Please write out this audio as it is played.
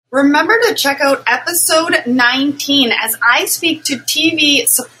Remember to check out episode 19 as I speak to TV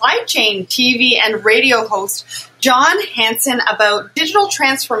supply chain, TV and radio host John Hansen about digital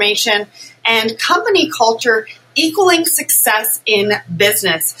transformation and company culture equaling success in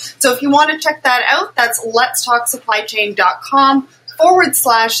business. So if you want to check that out, that's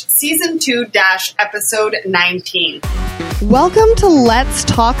letstalksupplychain.com/season 2-episode 19. Welcome to Let's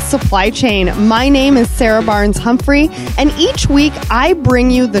Talk Supply Chain. My name is Sarah Barnes Humphrey, and each week I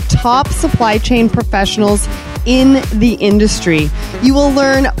bring you the top supply chain professionals in the industry. You will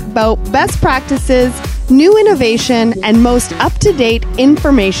learn about best practices, new innovation, and most up-to-date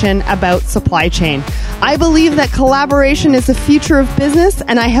information about supply chain. I believe that collaboration is the future of business,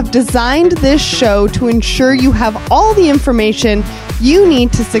 and I have designed this show to ensure you have all the information you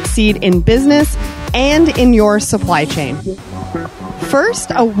need to succeed in business and in your supply chain.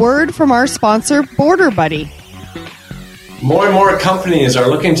 First, a word from our sponsor, Border Buddy. More and more companies are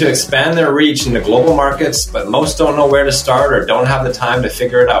looking to expand their reach into global markets, but most don't know where to start or don't have the time to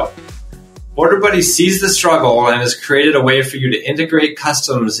figure it out. Border Buddy sees the struggle and has created a way for you to integrate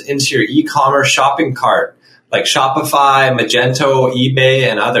customs into your e-commerce shopping cart, like Shopify, Magento,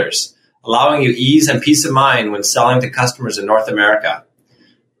 eBay, and others, allowing you ease and peace of mind when selling to customers in North America.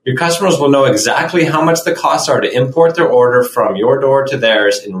 Your customers will know exactly how much the costs are to import their order from your door to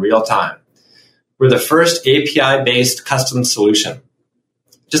theirs in real time. We're the first API-based custom solution.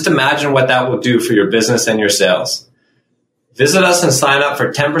 Just imagine what that will do for your business and your sales. Visit us and sign up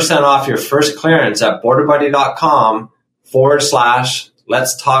for 10% off your first clearance at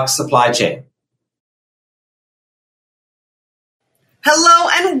borderbuddy.com/Let's Talk Supply Chain. Hello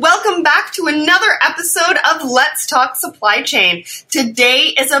and welcome back to another episode of Let's Talk Supply Chain.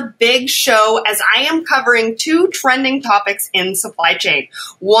 Today is a big show as I am covering two trending topics in supply chain.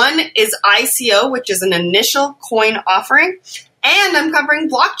 One is ICO, which is an initial coin offering, and I'm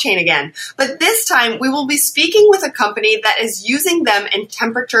covering blockchain again. But this time we will be speaking with a company that is using them in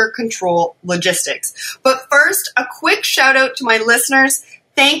temperature control logistics. But first, a quick shout out to my listeners.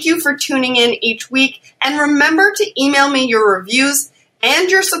 Thank you for tuning in each week, and remember to email me your reviews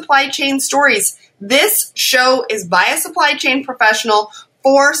and your supply chain stories. This show is by a supply chain professional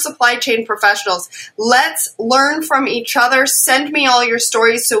for supply chain professionals. Let's learn from each other. Send me all your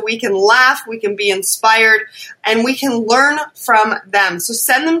stories so we can laugh, we can be inspired, and we can learn from them. So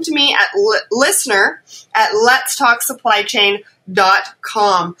send them to me at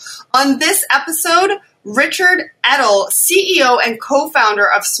listener@letstalksupplychain.com. On this episode, Richard Edel, CEO and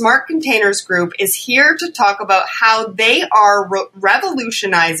co-founder of Smart Containers Group, is here to talk about how they are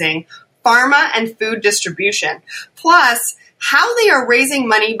revolutionizing pharma and food distribution, plus how they are raising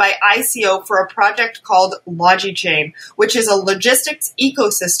money by ICO for a project called LogiChain, which is a logistics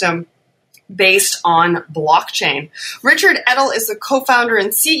ecosystem based on blockchain. Richard Edel is the co-founder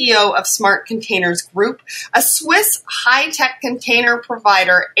and CEO of Smart Containers Group, a Swiss high-tech container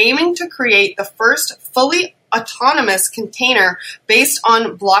provider aiming to create the first fully autonomous container based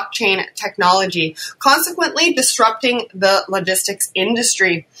on blockchain technology, consequently disrupting the logistics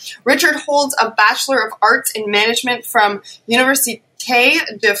industry. Richard holds a Bachelor of Arts in Management from Université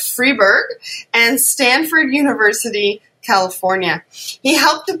de Freiburg and Stanford University, California. He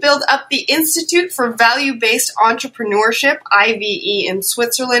helped to build up the Institute for Value-Based Entrepreneurship, IVE, in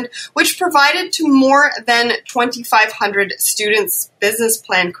Switzerland, which provided to more than 2,500 students business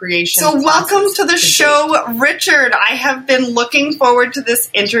plan creation. So welcome to the show, Richard. I have been looking forward to this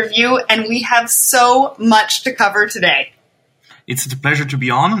interview, and we have so much to cover today. It's a pleasure to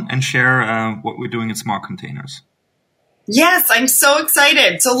be on and share what we're doing at Smart Containers. Yes, I'm so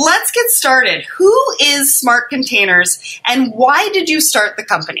excited. So let's get started. Who is Smart Containers and why did you start the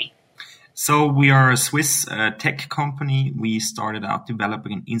company? So we are a Swiss tech company. We started out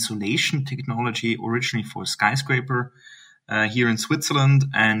developing an insulation technology originally for a skyscraper here in Switzerland.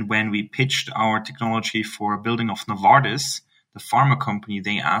 And when we pitched our technology for a building of Novartis, the pharma company,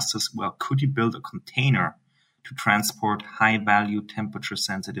 they asked us, well, could you build a container to transport high-value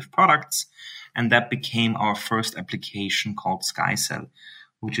temperature-sensitive products? And that became our first application called SkyCell,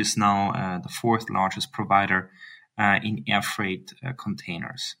 which is now the fourth largest provider in air freight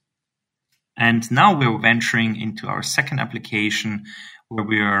containers. And now we're venturing into our second application where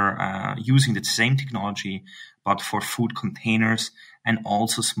we are using the same technology, but for food containers and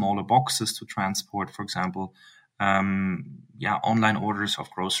also smaller boxes to transport, for example, online orders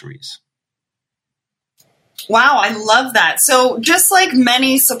of groceries. Wow, I love that. So just like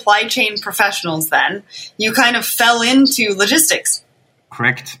many supply chain professionals then, you kind of fell into logistics.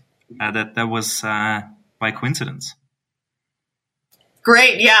 Correct. That was by coincidence.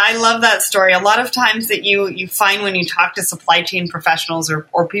 Great. Yeah, I love that story. A lot of times that you find when you talk to supply chain professionals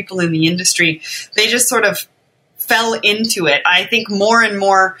or people in the industry, they just sort of fell into it. I think more and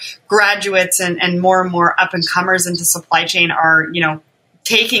more graduates and more up-and-comers into supply chain are,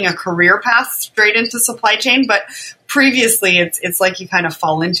 taking a career path straight into supply chain, but previously it's like you kind of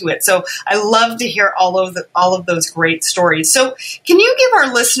fall into it. So I love to hear all of those great stories. So can you give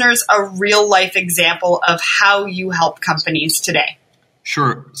our listeners a real life example of how you help companies today?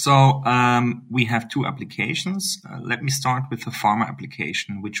 Sure. So we have two applications. Let me start with the pharma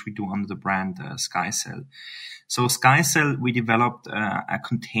application, which we do under the brand SkyCell. So SkyCell, we developed a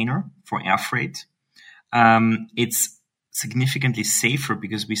container for air freight. It's significantly safer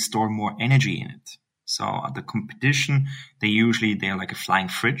because we store more energy in it. So the competition, they're like a flying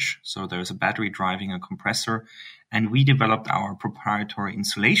fridge. So there's a battery driving a compressor. And we developed our proprietary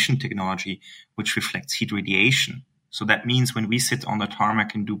insulation technology, which reflects heat radiation. So that means when we sit on the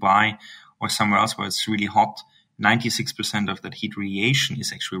tarmac in Dubai or somewhere else where it's really hot, 96% of that heat radiation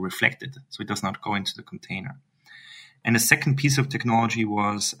is actually reflected. So it does not go into the container. And the second piece of technology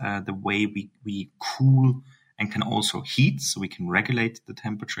was the way we cool and can also heat, so we can regulate the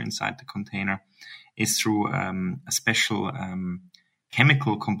temperature inside the container, is through a special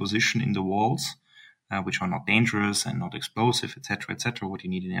chemical composition in the walls, which are not dangerous and not explosive, etc., what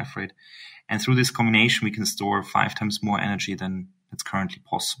you need in air freight. And through this combination, we can store 5 times more energy than it's currently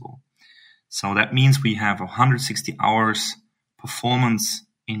possible. So that means we have 160 hours performance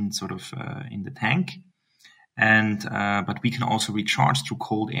in in the tank, and but we can also recharge through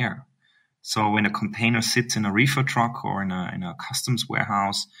cold air. So when a container sits in a reefer truck or in a customs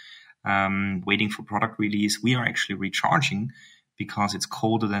warehouse, waiting for product release, we are actually recharging because it's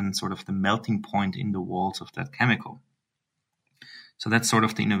colder than sort of the melting point in the walls of that chemical. So that's sort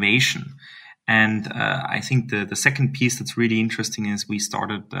of the innovation. And I think the second piece that's really interesting is we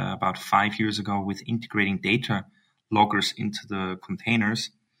started about 5 years ago with integrating data loggers into the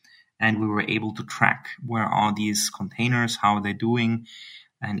containers. And we were able to track where are these containers, how are they doing.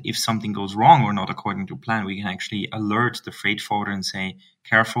 And if something goes wrong or not according to plan, we can actually alert the freight forwarder and say,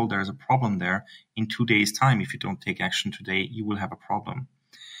 careful, there's a problem there. In 2 days' time, if you don't take action today, you will have a problem.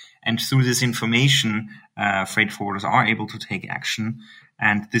 And through this information, freight forwarders are able to take action.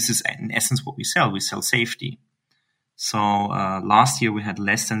 And this is, in essence, what we sell. We sell safety. So last year, we had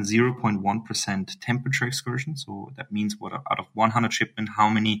less than 0.1% temperature excursion. So that means out of 100 shipment, how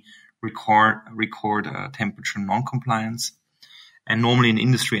many record temperature non-compliance. And normally an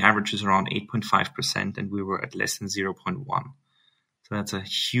industry average is around 8.5%, and we were at less than 0.1. So that's a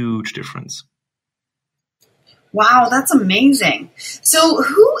huge difference. Wow, that's amazing. So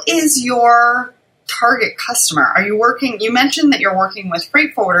who is your target customer? You mentioned that you're working with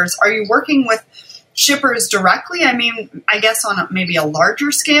freight forwarders. Are you working with shippers directly? I mean, I guess on maybe a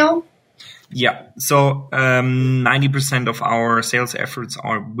larger scale? Yeah. So 90% of our sales efforts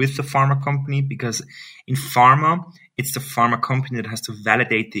are with the pharma company, because in pharma, it's the pharma company that has to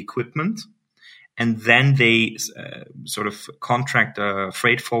validate the equipment. And then they sort of contract a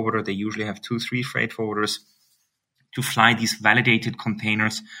freight forwarder. They usually have 2-3 freight forwarders to fly these validated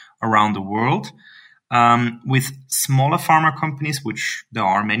containers around the world. With smaller pharma companies, which there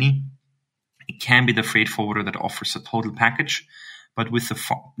are many, it can be the freight forwarder that offers a total package. But with the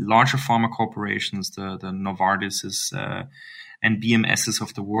larger pharma corporations, the Novartises and BMSs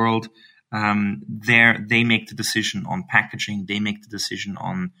of the world, they make the decision on packaging. They make the decision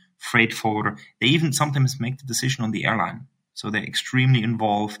on freight forwarder. They even sometimes make the decision on the airline. So they're extremely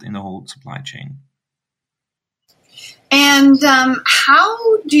involved in the whole supply chain. And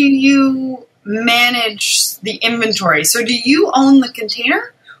how do you manage the inventory? So do you own the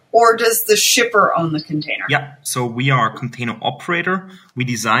container, or does the shipper own the container? Yeah, so we are a container operator. We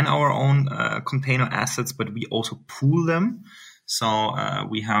design our own container assets, but we also pool them. So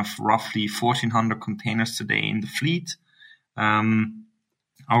we have roughly 1,400 containers today in the fleet.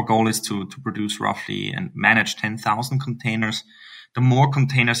 Our goal is to produce roughly and manage 10,000 containers. The more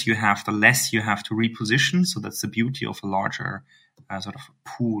containers you have, the less you have to reposition. So that's the beauty of a larger sort of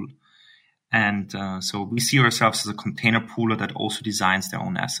pool. And so we see ourselves as a container pooler that also designs their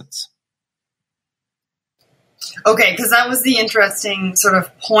own assets. Okay, because that was the interesting sort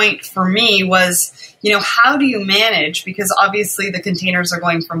of point for me was, how do you manage? Because obviously the containers are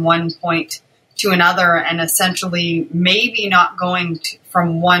going from one point to another and essentially maybe not going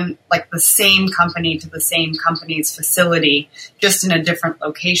from one, like the same company to the same company's facility, just in a different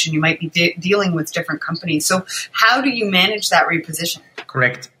location. You might be dealing with different companies. So how do you manage that reposition?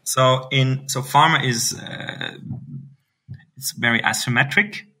 Correct. So pharma is it's very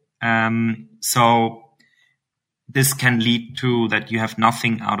asymmetric. So this can lead to that you have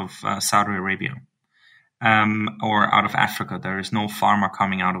nothing out of Saudi Arabia or out of Africa. There is no pharma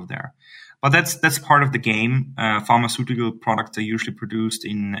coming out of there. But that's part of the game. Pharmaceutical products are usually produced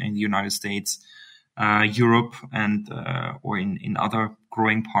in the United States, Europe, and or in other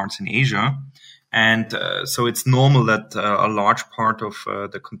growing parts in Asia. And so it's normal that a large part of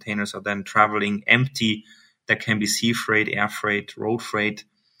the containers are then traveling empty. That can be sea freight, air freight, road freight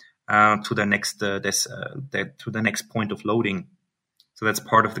to the next point of loading. So that's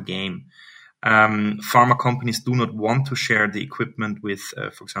part of the game. Pharma companies do not want to share the equipment with,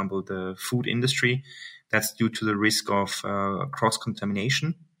 for example, the food industry. That's due to the risk of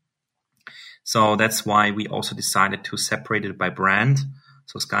cross-contamination. So that's why we also decided to separate it by brand.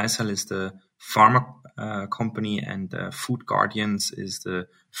 So SkyCell is the pharma company, and Food Guardians is the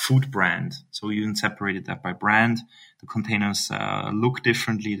food brand. So we even separated that by brand. The containers look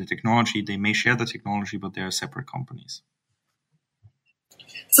differently. The technology, they may share the technology, but they are separate companies.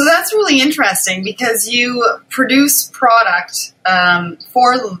 So that's really interesting because you produce product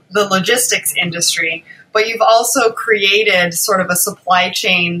for the logistics industry, but you've also created sort of a supply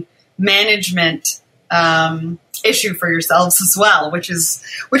chain management issue for yourselves as well, which is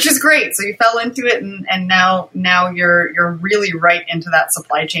great. So you fell into it, and now you're really right into that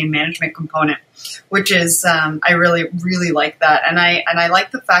supply chain management component, which is I really like that, and I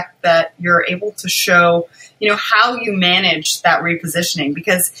like the fact that you're able to show how you manage that repositioning,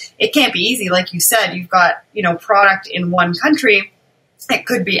 because it can't be easy. Like you said, you've got product in one country. It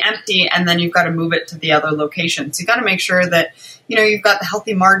could be empty, and then you've got to move it to the other location. So you've got to make sure that, you've got the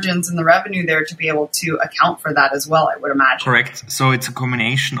healthy margins and the revenue there to be able to account for that as well, I would imagine. Correct. So it's a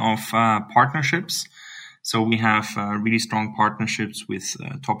combination of partnerships. So we have really strong partnerships with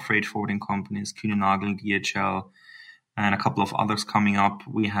top freight forwarding companies, Kühne+Nagel, DHL, and a couple of others coming up.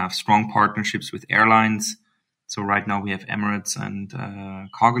 We have strong partnerships with airlines. So right now we have Emirates and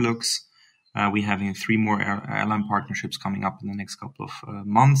Cargolux. We're having 3 more airline partnerships coming up in the next couple of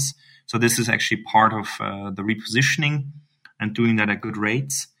months. So this is actually part of the repositioning and doing that at good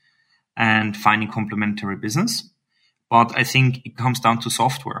rates and finding complementary business. But I think it comes down to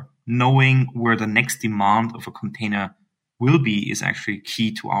software. Knowing where the next demand of a container will be is actually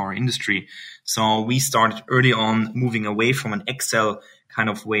key to our industry. So we started early on moving away from an Excel kind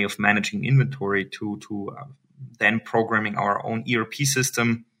of way of managing inventory to then programming our own ERP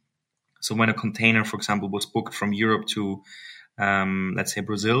system. So when a container, for example, was booked from Europe to, let's say,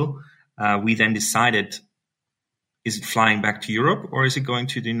 Brazil, we then decided, is it flying back to Europe or is it going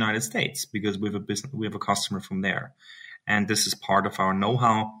to the United States? Because we have a customer from there. And this is part of our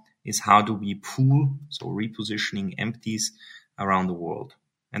know-how, is how do we pool, so repositioning empties around the world.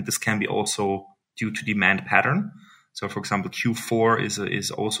 And this can be also due to demand pattern. So, for example, Q4 is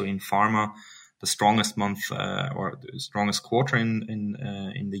also in pharma the strongest month or the strongest quarter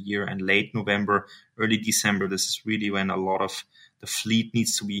in the year, and late November, early December, this is really when a lot of the fleet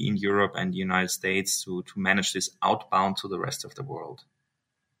needs to be in Europe and the United States to manage this outbound to the rest of the world.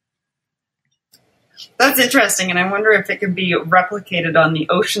 That's interesting, and I wonder if it could be replicated on the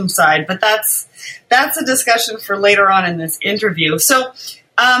ocean side, but that's a discussion for later on in this interview. So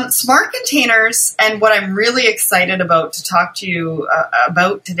Smart Containers, and what I'm really excited about to talk to you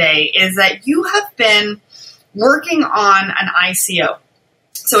about today, is that you have been working on an ICO,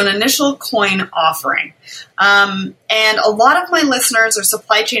 so an initial coin offering. And a lot of my listeners are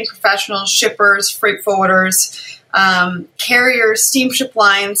supply chain professionals, shippers, freight forwarders, carriers, steamship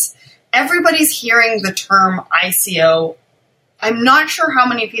lines. Everybody's hearing the term ICO. I'm not sure how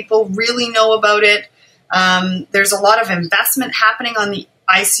many people really know about it. There's a lot of investment happening on the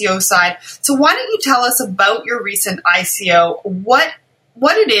ICO side. So why don't you tell us about your recent ICO, what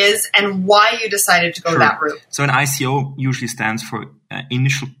it is, and why you decided to go that route? So an ICO usually stands for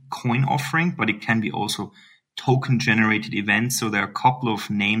initial coin offering, but it can be also token-generated events. So there are a couple of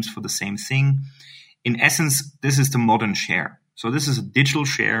names for the same thing. In essence, this is the modern share. So this is a digital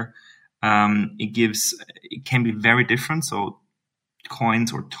share. It can be very different. So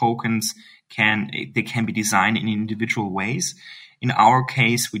coins or tokens can be designed in individual ways. In our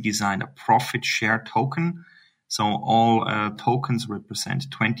case, we designed a profit share token. So all tokens represent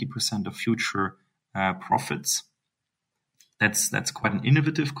 20% of future profits. That's quite an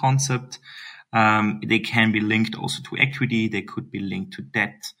innovative concept. They can be linked also to equity. They could be linked to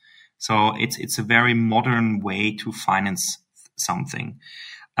debt. So it's a very modern way to finance something.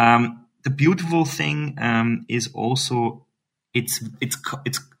 The beautiful thing is also it's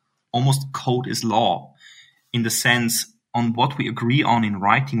almost code is law, in the sense on what we agree on in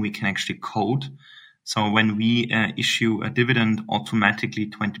writing, we can actually code. So when we issue a dividend, automatically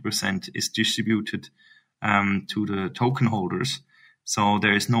 20% is distributed to the token holders. So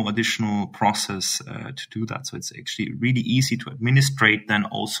there is no additional process to do that. So it's actually really easy to administrate then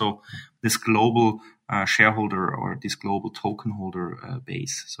also this global shareholder or this global token holder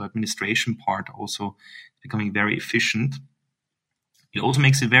base. So administration part also becoming very efficient. It also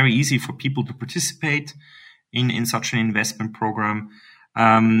makes it very easy for people to participate in such an investment program.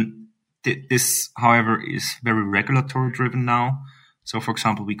 This, however, is very regulatory driven now. So, for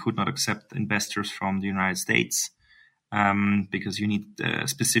example, we could not accept investors from the United States because you need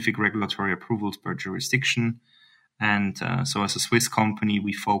specific regulatory approvals per jurisdiction. And so as a Swiss company,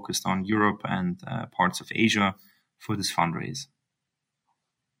 we focused on Europe and parts of Asia for this fundraise.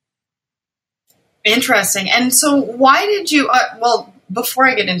 Interesting. And so why did you, before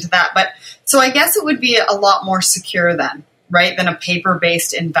I get into that, but so I guess it would be a lot more secure then, right, than a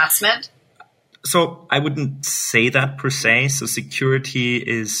paper-based investment? So I wouldn't say that per se. So security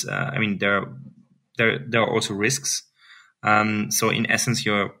is, there are also risks. So in essence,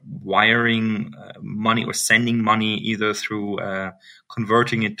 you're wiring money or sending money either through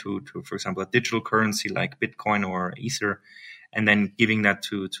converting it to, for example, a digital currency like Bitcoin or Ether, and then giving that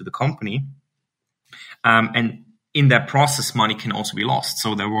to the company. And in that process, money can also be lost.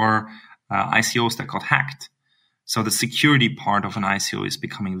 So there were ICOs that got hacked. So the security part of an ICO is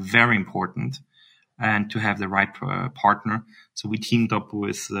becoming very important, and to have the right partner. So we teamed up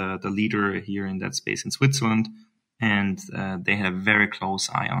with the leader here in that space in Switzerland, and they had a very close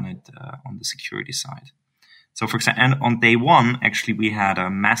eye on it on the security side. So for example, and on day one, actually, we had a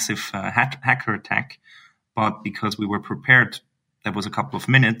massive hacker attack, but because we were prepared, that was a couple of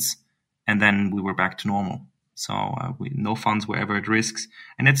minutes, and then we were back to normal. So no funds were ever at risk,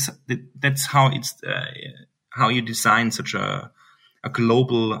 and that's how it's how you design such a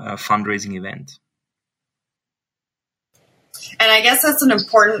global fundraising event. And I guess that's an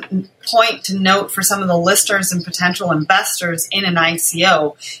important point to note for some of the listeners and potential investors in an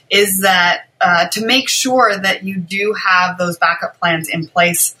ICO is that to make sure that you do have those backup plans in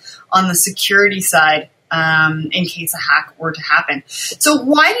place on the security side in case a hack were to happen. So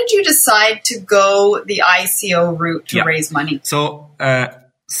why did you decide to go the ICO route to raise money? So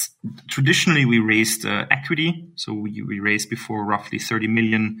traditionally we raised equity. So we raised before roughly $30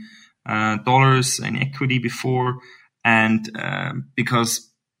 million in equity before. And because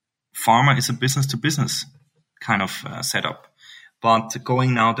pharma is a business-to-business kind of setup. But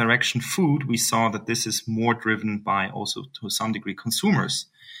going now direction food, we saw that this is more driven by also to some degree consumers.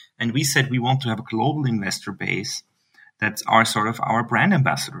 And we said we want to have a global investor base that are sort of our brand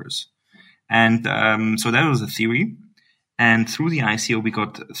ambassadors. And so that was a theory. And through the ICO, we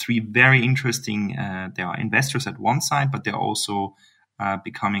got three very interesting, there are investors at one side, but they're also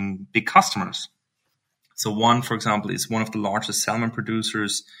becoming big customers. So one, for example, is one of the largest salmon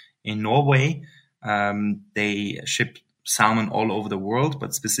producers in Norway. They ship salmon all over the world,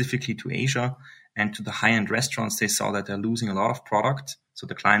 but specifically to Asia and to the high-end restaurants. They saw that they're losing a lot of product. So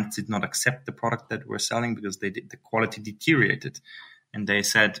the clients did not accept the product that we're selling because the quality deteriorated. And they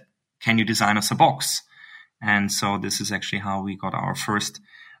said, can you design us a box? And so this is actually how we got our first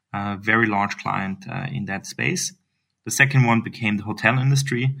very large client in that space. The second one became the hotel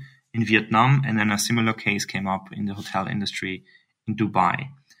industry in Vietnam, and then a similar case came up in the hotel industry in Dubai.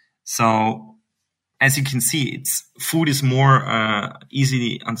 So as you can see, food is more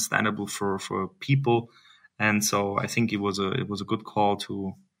easily understandable for people, and so I think it was a good call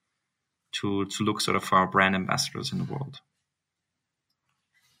to look sort of for our brand ambassadors in the world.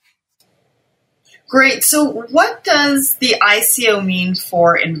 Great. So what does the ICO mean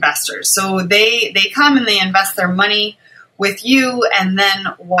for investors? So they come and they invest their money with you, and then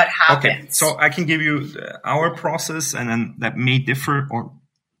what happens? Okay, so I can give you our process, and then that may differ or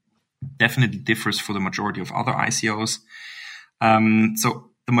definitely differs for the majority of other ICOs. So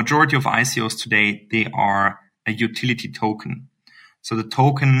the majority of ICOs today, they are a utility token. So the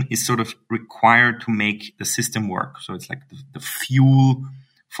token is sort of required to make the system work. So it's like the fuel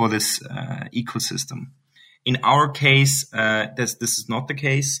for this ecosystem. In our case, this is not the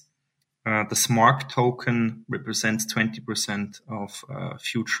case. The SMARC token represents 20% of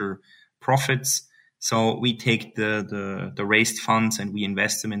future profits. So we take the raised funds and we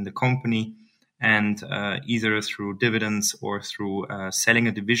invest them in the company, and either through dividends or through selling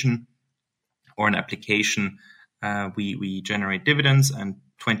a division or an application, we generate dividends, and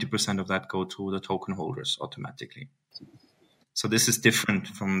 20% of that go to the token holders automatically. So this is different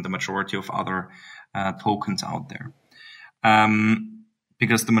from the majority of other tokens out there.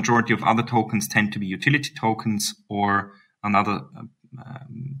 Because the majority of other tokens tend to be utility tokens, or another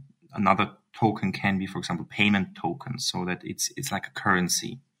token can be, for example, payment tokens, so that it's like a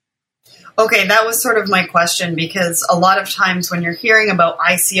currency. Okay, that was sort of my question, because a lot of times when you're hearing about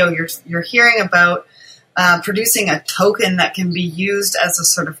ICO, you're hearing about producing a token that can be used as a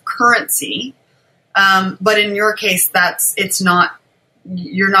sort of currency. But in your case,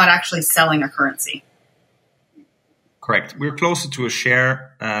 you're not actually selling a currency. Correct. We're closer to a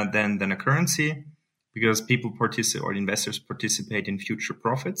share than a currency, because people participate, or investors participate in future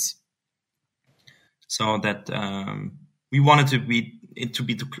profits. So that we wanted it to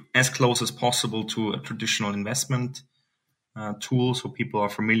be as close as possible to a traditional investment tool, so people are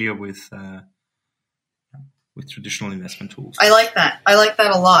familiar with traditional investment tools. I like that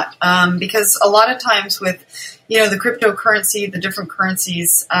a lot, because a lot of times with, the cryptocurrency, the different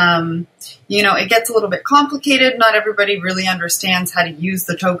currencies, it gets a little bit complicated. Not everybody really understands how to use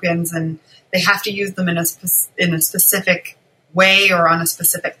the tokens, and they have to use them in a specific way or on a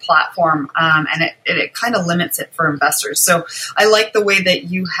specific platform, and it kind of limits it for investors. So I like the way that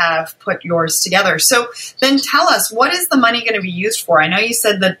you have put yours together. So then tell us, what is the money going to be used for? I know you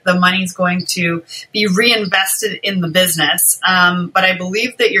said that the money is going to be reinvested in the business, but I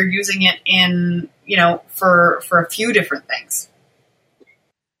believe that you're using it in, for a few different things.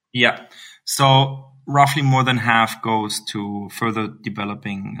 Yeah. So roughly more than half goes to further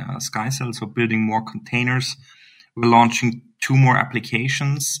developing SkyCell, so building more containers. We're launching 2 more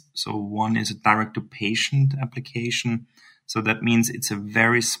applications. So one is a direct-to-patient application. So that means it's a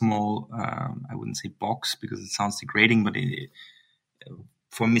very small, I wouldn't say box because it sounds degrading, but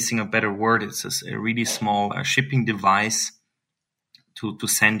for missing a better word, it's a really small shipping device to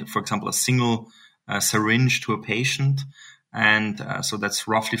send, for example, a single syringe to a patient. And so that's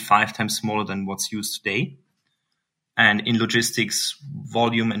roughly 5 times smaller than what's used today. And in logistics,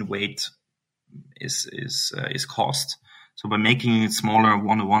 volume and weight is cost. So by making it smaller,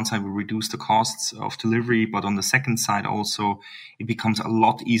 on the one side, we reduce the costs of delivery, but on the second side also, it becomes a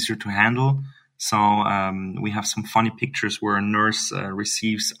lot easier to handle. So we have some funny pictures where a nurse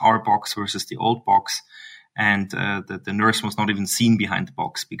receives our box versus the old box, and the nurse was not even seen behind the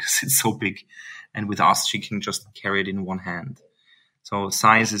box because it's so big. And with us, she can just carry it in one hand. So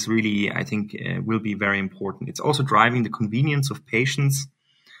size is really, I think, will be very important. It's also driving the convenience of patients.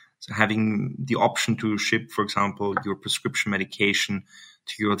 So having the option to ship, for example, your prescription medication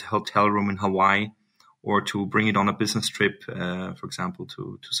to your hotel room in Hawaii, or to bring it on a business trip, for example,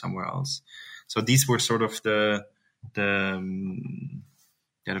 to somewhere else. So these were sort of the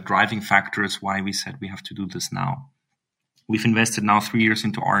driving factors why we said we have to do this now. We've invested now 3 years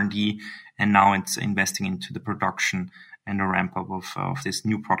into R&D, and now it's investing into the production and the ramp up of this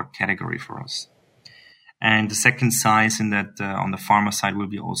new product category for us. And the second size in that on the pharma side will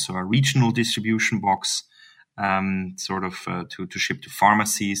be also a regional distribution box, to ship to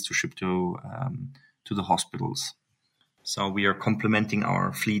pharmacies, to ship to the hospitals. So we are complementing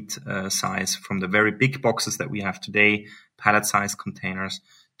our fleet size from the very big boxes that we have today, pallet-sized containers,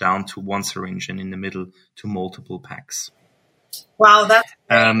 down to 1 syringe, and in the middle to multiple packs. Wow, that's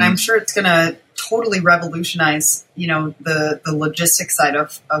great. And I'm sure it's going to totally revolutionize, the logistics side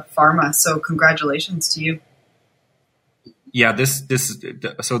of pharma. So congratulations to you. Yeah,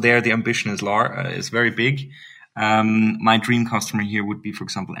 so there the ambition is very big. My dream customer here would be, for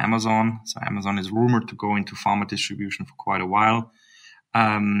example, Amazon. So Amazon is rumored to go into pharma distribution for quite a while.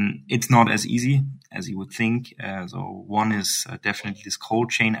 It's not as easy as you would think. So one is definitely this cold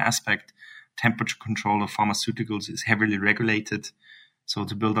chain aspect. Temperature control of pharmaceuticals is heavily regulated. So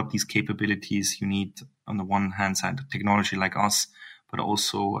to build up these capabilities, you need, on the one hand side, technology like us, but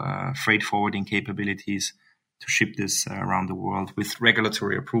also freight forwarding capabilities to ship this around the world with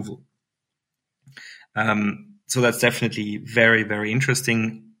regulatory approval. So that's definitely very, very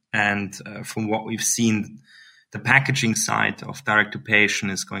interesting. And from what we've seen, the packaging side of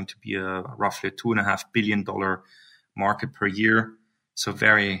direct-to-patient is going to be roughly a $2.5 billion market per year. So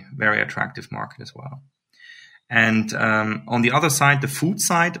very, very attractive market as well. And on the other side, the food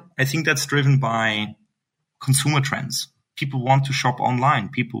side, I think that's driven by consumer trends. People want to shop online.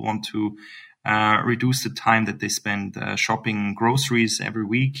 People want to reduce the time that they spend shopping groceries every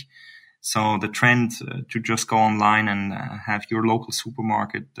week. So the trend to just go online and have your local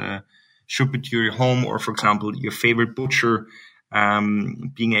supermarket ship it to your home, or, for example, your favorite butcher,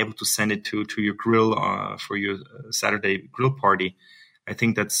 being able to send it to your grill for your Saturday grill party. I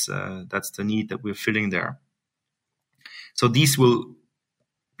think that's the need that we're filling there. So these will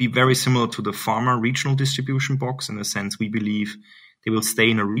be very similar to the pharma regional distribution box in the sense we believe they will stay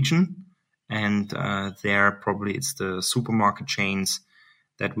in a region, and there probably it's the supermarket chains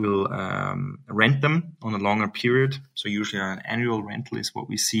that will rent them on a longer period. So usually an annual rental is what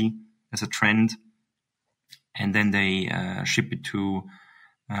we see as a trend, and then they ship it to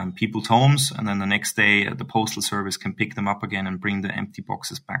people's homes, and then the next day the postal service can pick them up again and bring the empty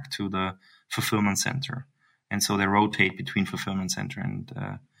boxes back to the fulfillment center. And so they rotate between fulfillment center and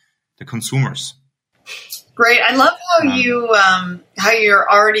the consumers. Great. I love how you're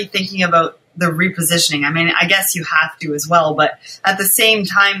already thinking about the repositioning. I mean, I guess you have to as well, but at the same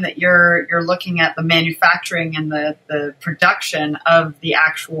time that you're looking at the manufacturing and the production of the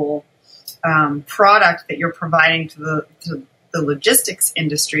actual product that you're providing to the logistics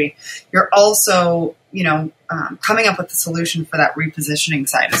industry, you're also, coming up with a solution for that repositioning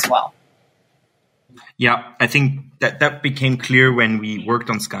side as well. Yeah, I think that became clear when we worked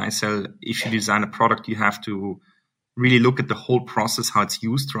on SkyCell. If you design a product, you have to really look at the whole process, how it's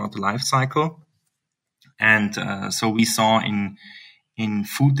used throughout the life cycle. And so we saw in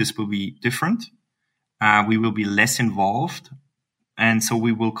food, this will be different. We will be less involved. And so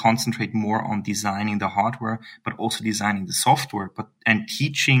we will concentrate more on designing the hardware, but also designing the software, and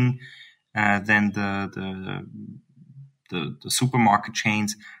teaching then the supermarket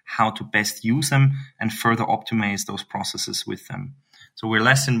chains how to best use them and further optimize those processes with them. So we're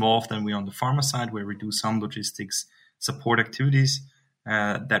less involved than we're on the pharma side, where we do some logistics support activities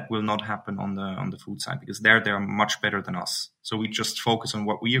that will not happen on the food side, because they're much better than us. So we just focus on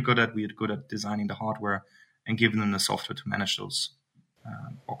what we are good at. We are good at designing the hardware and giving them the software to manage those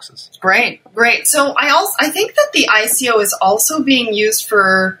boxes. Great. So I think that the ICO is also being used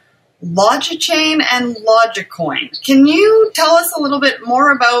for LogiChain and LogiCoin. Can you tell us a little bit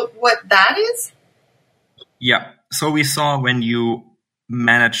more about what that is? Yeah. So we saw when you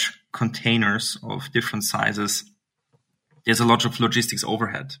manage containers of different sizes, there's a lot of logistics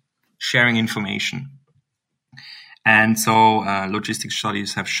overhead, sharing information. And so logistics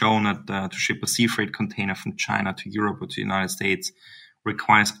studies have shown that to ship a sea freight container from China to Europe or to the United States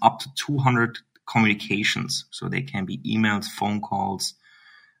requires up to 200 communications. So they can be emails, phone calls,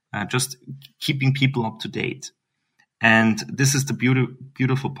 just keeping people up to date. And this is the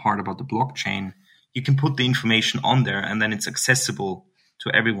beautiful part about the blockchain. You can put the information on there and then it's accessible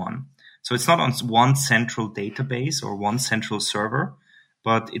to everyone. So it's not on one central database or one central server,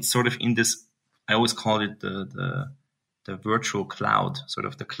 but it's sort of in this, I always call it the virtual cloud, sort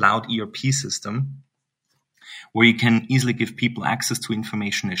of the cloud ERP system, where you can easily give people access to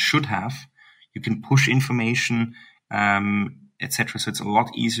information they should have. You can push information, etc. So it's a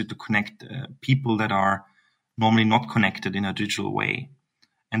lot easier to connect people that are normally not connected in a digital way.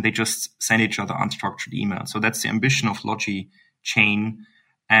 And they just send each other unstructured email. So that's the ambition of LogiChain.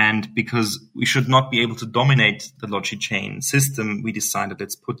 And because we should not be able to dominate the LogiChain system, we decided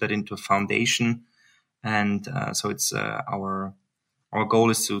let's put that into a foundation. And so it's our goal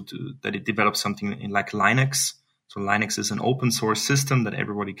is to that it develops something in like Linux. So Linux is an open source system that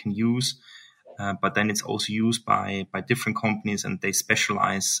everybody can use. But then it's also used by different companies, and they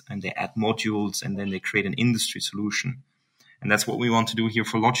specialize and they add modules and then they create an industry solution. And that's what we want to do here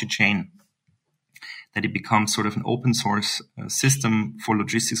for LogiChain, that it becomes sort of an open source system for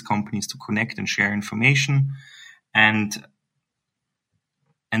logistics companies to connect and share information. And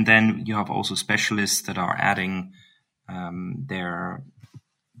then you have also specialists that are adding their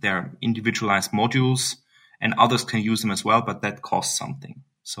individualized modules, and others can use them as well, but that costs something.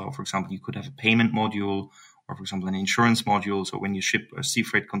 So, for example, you could have a payment module, or for example, an insurance module. So when you ship a sea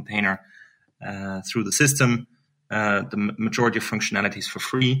freight container through the system, the majority of functionality is for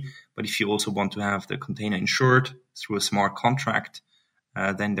free. But if you also want to have the container insured through a smart contract,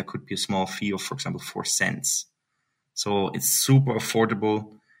 then there could be a small fee of, for example, 4 cents. So it's super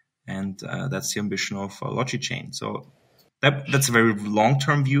affordable, and that's the ambition of LogiChain. So that's a very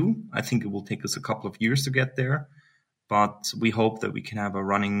long-term view. I think it will take us a couple of years to get there. But we hope that we can have a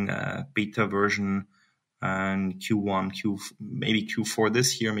running beta version in maybe Q4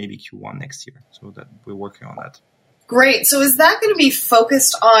 this year, maybe Q1 next year. So that we're working on that. Great. So is that going to be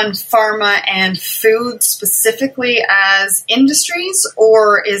focused on pharma and food specifically as industries,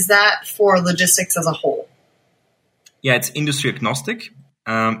 or is that for logistics as a whole? Yeah, it's industry agnostic,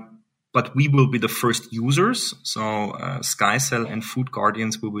 but we will be the first users. So SkyCell and Food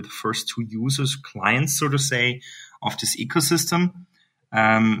Guardians will be the first 2 users, clients, so to say, of this ecosystem.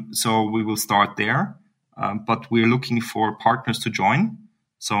 So we will start there, but we're looking for partners to join.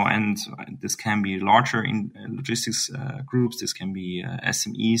 So, and this can be larger in logistics groups, this can be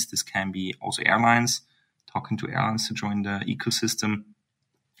SMEs, this can be also airlines, talking to airlines to join the ecosystem.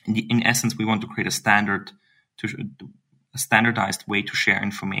 In essence, we want to create a standardized way to share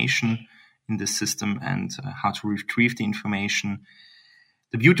information in this system and how to retrieve the information.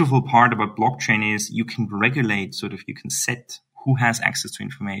 The beautiful part about blockchain is you can regulate, sort of you can set who has access to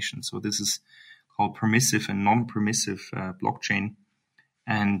information. So this is called permissive and non-permissive blockchain.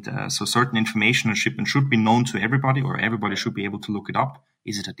 And so certain information on shipment should be known to everybody, or everybody should be able to look it up.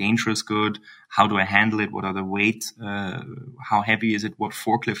 Is it a dangerous good? How do I handle it? What are the weight? How heavy is it? What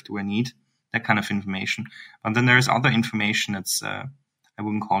forklift do I need? That kind of information. And then there's other information that's, I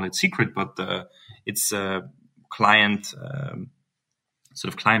wouldn't call it secret, but it's client,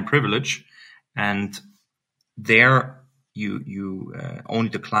 sort of client privilege. And there you only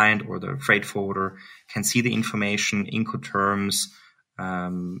the client or the freight forwarder can see the information, Incoterms.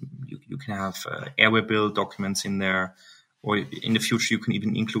 You can have airway bill documents in there, or in the future you can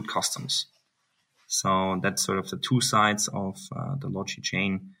even include customs. So that's sort of the two sides of the Logi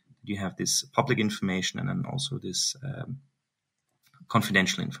chain. You have this public information and then also this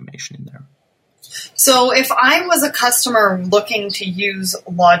confidential information in there. So if I was a customer looking to use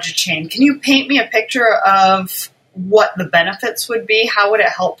LogiChain, can you paint me a picture of what the benefits would be? How would it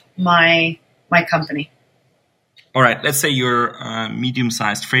help my company? All right, let's say you're a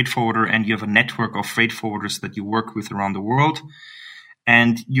medium-sized freight forwarder and you have a network of freight forwarders that you work with around the world,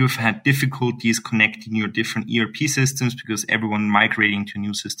 and you've had difficulties connecting your different ERP systems because everyone migrating to a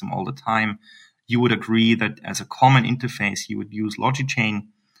new system all the time. You would agree that as a common interface, you would use LogiChain,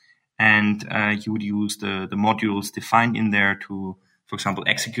 and you would use the modules defined in there to, for example,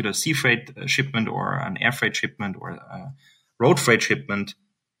 execute a sea freight shipment or an air freight shipment or a road freight shipment.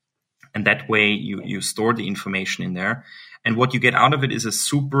 And that way you store the information in there. And what you get out of it is a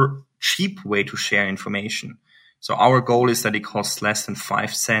super cheap way to share information. So our goal is that it costs less than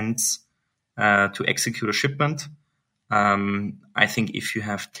 5 cents to execute a shipment. I think if you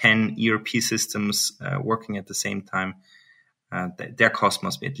have 10 ERP systems working at the same time, their cost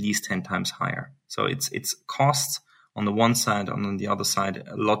must be at least 10 times higher. So it's costs on the one side, and on the other side,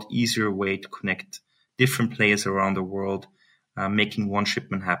 a lot easier way to connect different players around the world, making one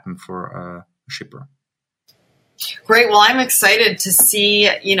shipment happen for a shipper. Great. Well, I'm excited to see,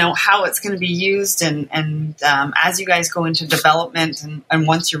 how it's going to be used and as you guys go into development and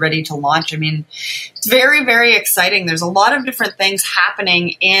once you're ready to launch. I mean, it's very, very exciting. There's a lot of different things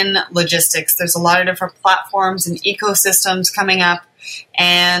happening in logistics. There's a lot of different platforms and ecosystems coming up.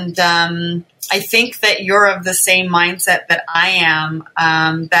 And I think that you're of the same mindset that I am,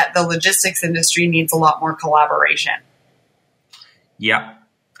 that the logistics industry needs a lot more collaboration. Yeah,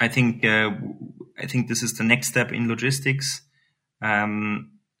 I think this is the next step in logistics.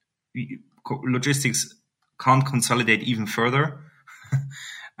 Logistics can't consolidate even further.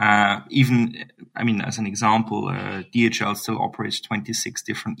 As an example, DHL still operates 26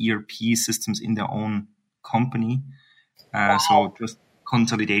 different ERP systems in their own company. Wow. So just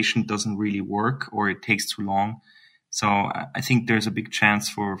consolidation doesn't really work, or it takes too long. So I think there's a big chance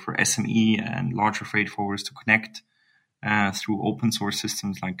for SME and larger freight forwarders to connect through open source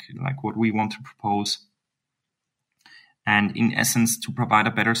systems like what we want to propose, and in essence to provide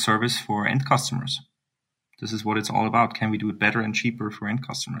a better service for end customers. This is what it's all about. Can we do it better and cheaper for end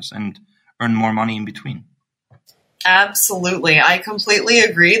customers and earn more money in between? Absolutely. I completely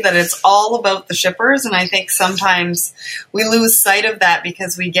agree that it's all about the shippers. And I think sometimes we lose sight of that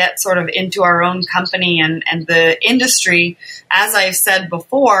because we get sort of into our own company, and the industry, as I've said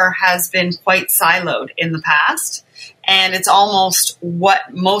before, has been quite siloed in the past. And it's almost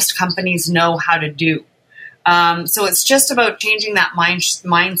what most companies know how to do. So it's just about changing that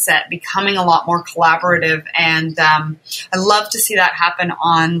mindset, becoming a lot more collaborative. And I love to see that happen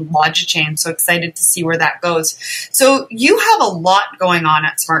on LogiChain. So excited to see where that goes. So you have a lot going on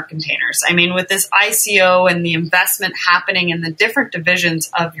at Smart Containers. I mean, with this ICO and the investment happening in the different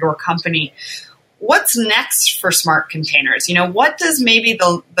divisions of your company, what's next for Smart Containers? What does maybe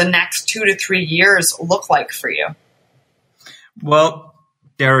the next 2 to 3 years look like for you? Well,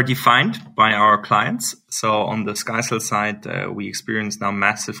 they're defined by our clients. So on the SkySail side, we experience now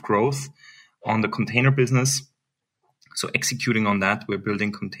massive growth on the container business. So executing on that, we're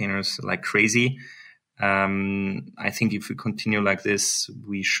building containers like crazy. I think if we continue like this,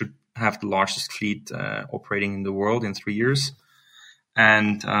 we should have the largest fleet operating in the world in 3 years.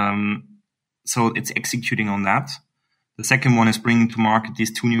 And so it's executing on that. The second one is bringing to market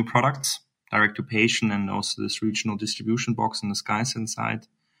these 2 new products, direct to patient and also this regional distribution box on the SkySail side.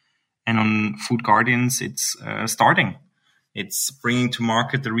 And on Food Guardians, it's starting. It's bringing to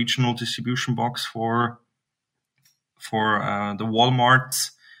market the regional distribution box for the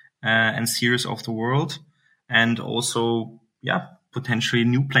Walmarts and Sears of the world, and also potentially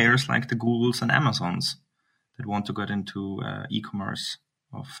new players like the Googles and Amazons that want to get into e-commerce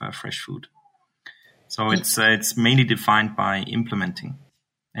of fresh food. So it's mainly defined by implementing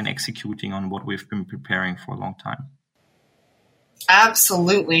and executing on what we've been preparing for a long time.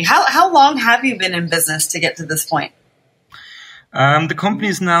 Absolutely. How long have you been in business to get to this point? The company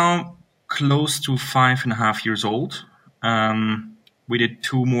is now close to 5.5 years old. We did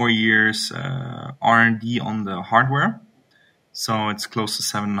 2 more years R&D on the hardware, so it's close to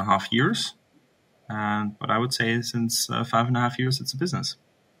 7.5 years. But I would say since 5.5 years, it's a business.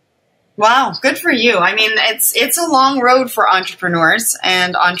 Wow, good for you. I mean, it's a long road for entrepreneurs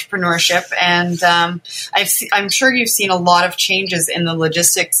and entrepreneurship, and I'm sure you've seen a lot of changes in the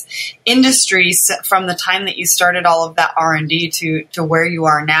logistics industries from the time that you started all of that R&D to where you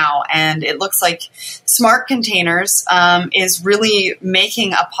are now. And it looks like Smart Containers is really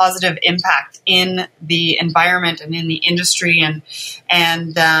making a positive impact in the environment and in the industry.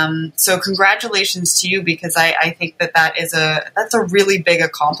 And so congratulations to you, because I think that's a really big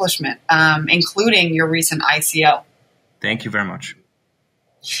accomplishment. Including your recent ICO. Thank you very much.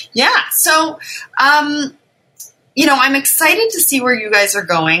 Yeah. So, I'm excited to see where you guys are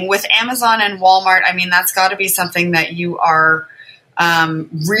going with Amazon and Walmart. I mean, that's got to be something that you are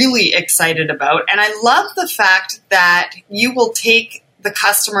really excited about. And I love the fact that you will take the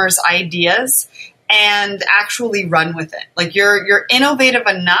customer's ideas and actually run with it. Like you're innovative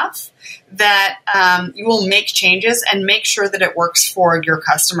enough that you will make changes and make sure that it works for your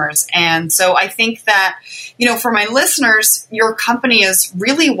customers. And so I think that, for my listeners, your company is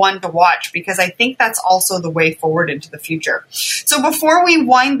really one to watch, because I think that's also the way forward into the future. So before we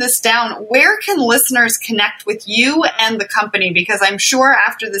wind this down, where can listeners connect with you and the company? Because I'm sure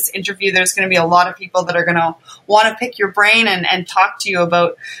after this interview, there's going to be a lot of people that are going to want to pick your brain and talk to you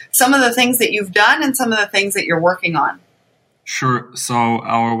about some of the things that you've done and some of the things that you're working on. Sure. So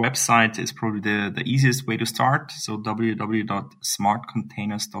our website is probably the easiest way to start. So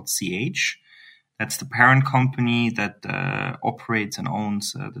www.smartcontainers.ch. That's the parent company that operates and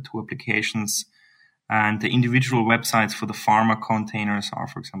owns the 2 applications. And the individual websites for the pharma containers are,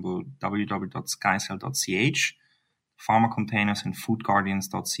 for example, www.skyscale.ch, pharma containers, and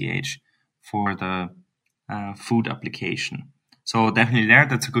foodguardians.ch for the food application. So definitely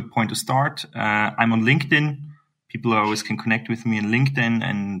that's a good point to start. I'm on LinkedIn. People always can connect with me on LinkedIn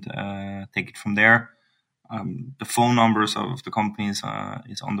and take it from there. The phone numbers of the companies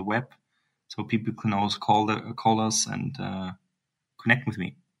is on the web, so people can also call us and connect with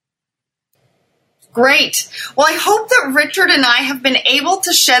me. Great. Well, I hope that Richard and I have been able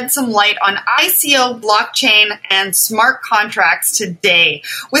to shed some light on ICO, blockchain, and smart contracts today.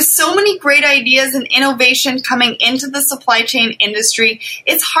 With so many great ideas and innovation coming into the supply chain industry,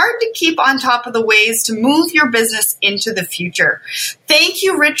 it's hard to keep on top of the ways to move your business into the future. Thank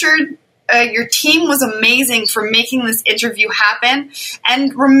you, Richard. Your team was amazing for making this interview happen.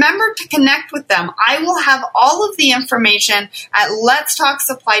 And remember to connect with them. I will have all of the information at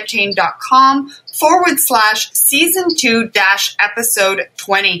letstalksupplychain.com/season2-episode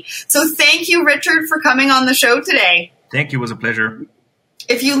 20. So thank you, Richard, for coming on the show today. Thank you. It was a pleasure.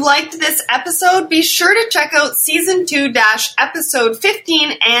 If you liked this episode, be sure to check out Season 2-episode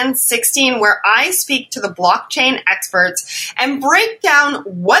 15 and 16, where I speak to the blockchain experts and break down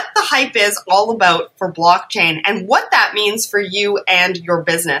what the hype is all about for blockchain and what that means for you and your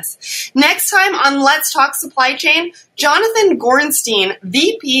business. Next time on Let's Talk Supply Chain, Jonathan Gorenstein,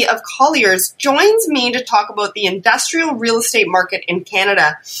 VP of Colliers, joins me to talk about the industrial real estate market in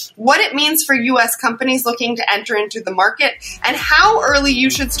Canada, what it means for U.S. companies looking to enter into the market, and how early you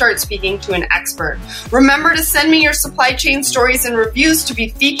should start speaking to an expert. Remember to send me your supply chain stories and reviews to be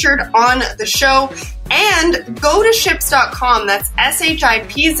featured on the show. And go to ships.com, that's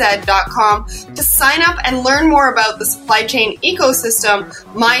shipz.com, to sign up and learn more about the supply chain ecosystem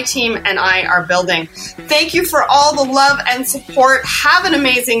my team and I are building. Thank you for all the love and support. Have an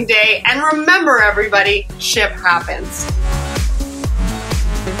amazing day. And remember, everybody, ship happens.